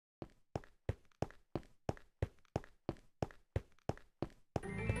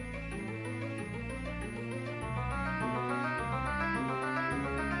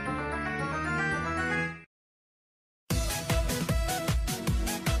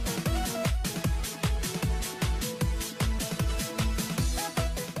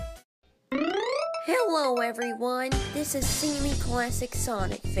Hello everyone, this is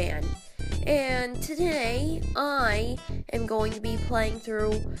SammyClassicSonicFan, and today I am going to be playing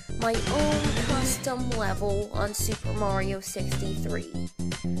through my own custom level on Super Mario 63.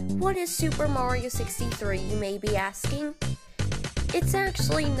 What is Super Mario 63, you may be asking? It's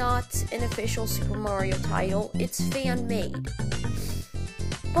actually not an official Super Mario title, it's fan-made.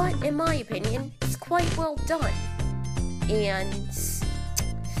 But in my opinion, it's quite well done. And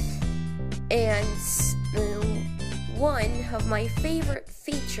one of my favorite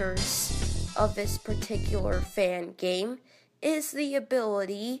features of this particular fan game is the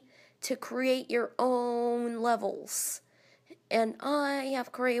ability to create your own levels. And I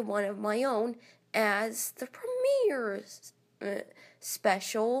have created one of my own as the premiere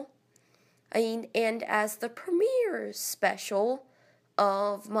special. And as the premiere special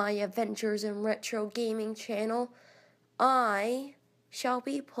of my Adventures in Retro Gaming channel, I shall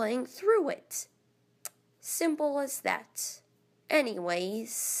be playing through it. Simple as that.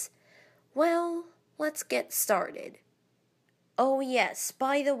 Anyways, well, let's get started. Oh yes,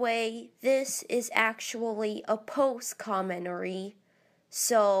 by the way, this is actually a post-commentary,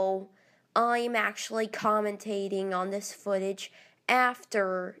 so I'm actually commentating on this footage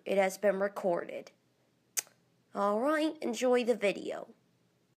after it has been recorded. Alright, enjoy the video.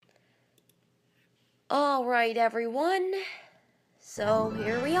 Alright everyone, so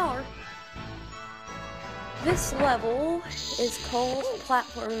here we are. This level is called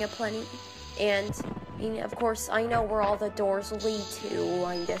Platforming Aplenty, and of course I know where all the doors lead to.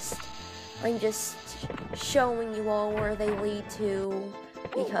 I'm just showing you all where they lead to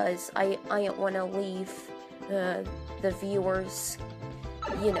because I don't want to leave the viewers,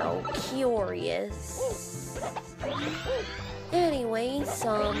 curious. Anyways,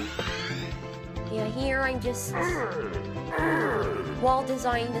 yeah, here I'm just, while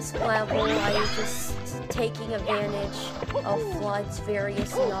designing this level, I was just taking advantage of Flood's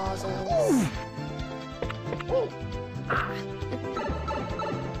various nozzles.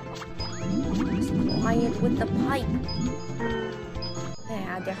 Quiet with the pipe. That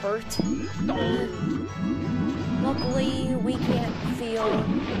had to hurt. Luckily, we can't feel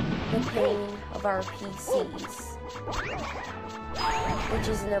the pain of our PCs, which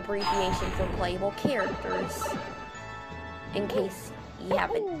is an abbreviation for playable characters, in case you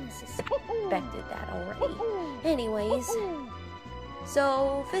haven't suspected that already. Anyways,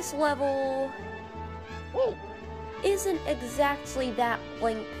 so this level isn't exactly that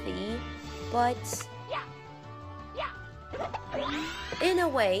lengthy, but in a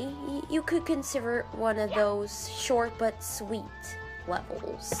way, you could consider it one of those short but sweet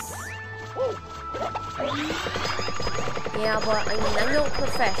levels. Yeah, but I'm no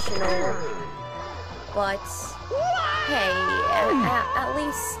professional, but hey, at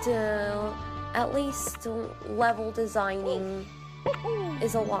least level designing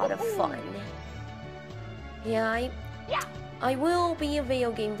is a lot of fun. Yeah, I will be a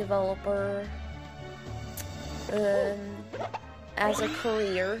video game developer as a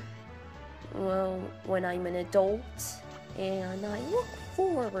career, well, when I'm an adult, and I look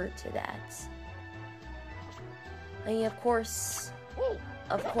forward to that. And of course, I'll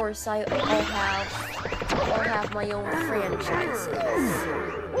have my own franchises.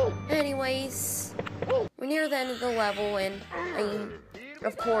 Anyways, we're near the end of the level, and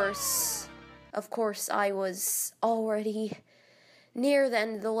of course, I was already near the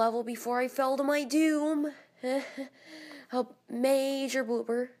end of the level before I fell to my doom. A major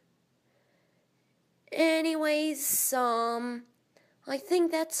blooper. Anyways, I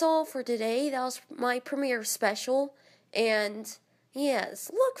think that's all for today. That was my premiere special, and yes,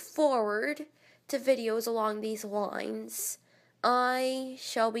 look forward to videos along these lines. I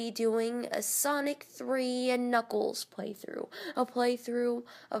shall be doing a Sonic 3 and Knuckles playthrough, a playthrough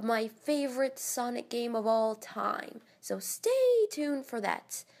of my favorite Sonic game of all time, so stay tuned for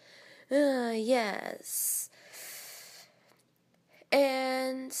that. Yes.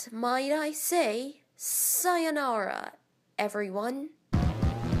 And might I say, sayonara, everyone.